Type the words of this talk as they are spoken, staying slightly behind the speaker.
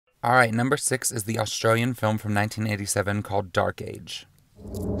Alright, number 6 is the Australian film from 1987 called Dark Age.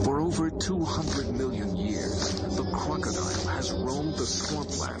 For over 200 million years, the crocodile has roamed the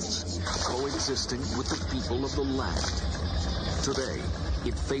swamplands, coexisting with the people of the land. Today,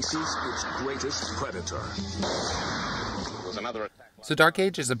 it faces its greatest predator. So Dark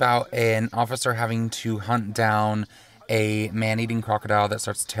Age is about an officer having to hunt down a man-eating crocodile that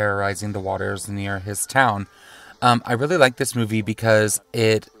starts terrorizing the waters near his town. I really like this movie because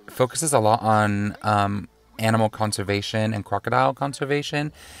it focuses a lot on animal conservation and crocodile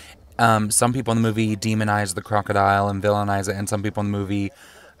conservation. Some people in the movie demonize the crocodile and villainize it, and some people in the movie,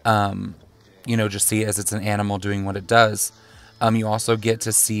 just see it as it's an animal doing what it does. You also get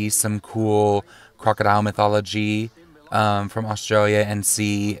to see some cool crocodile mythology from Australia and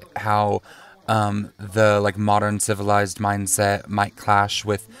see how the modern civilized mindset might clash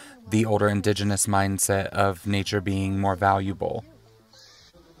with the older indigenous mindset of nature being more valuable.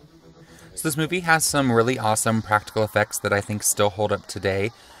 So this movie has some really awesome practical effects that I think still hold up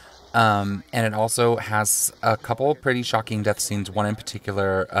today. And it also has a couple pretty shocking death scenes. One in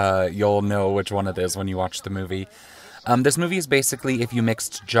particular, you'll know which one it is when you watch the movie. This movie is basically if you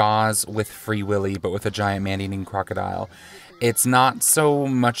mixed Jaws with Free Willy, but with a giant man-eating crocodile. It's not so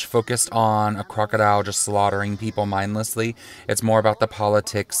much focused on a crocodile just slaughtering people mindlessly. It's more about the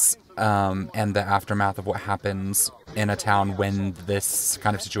politics and the aftermath of what happens in a town when this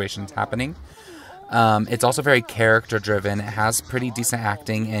kind of situation is happening. It's also very character-driven. It has pretty decent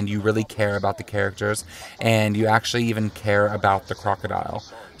acting, and you really care about the characters, and you actually even care about the crocodile.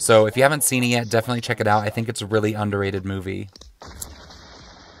 So if you haven't seen it yet, definitely check it out. I think it's a really underrated movie.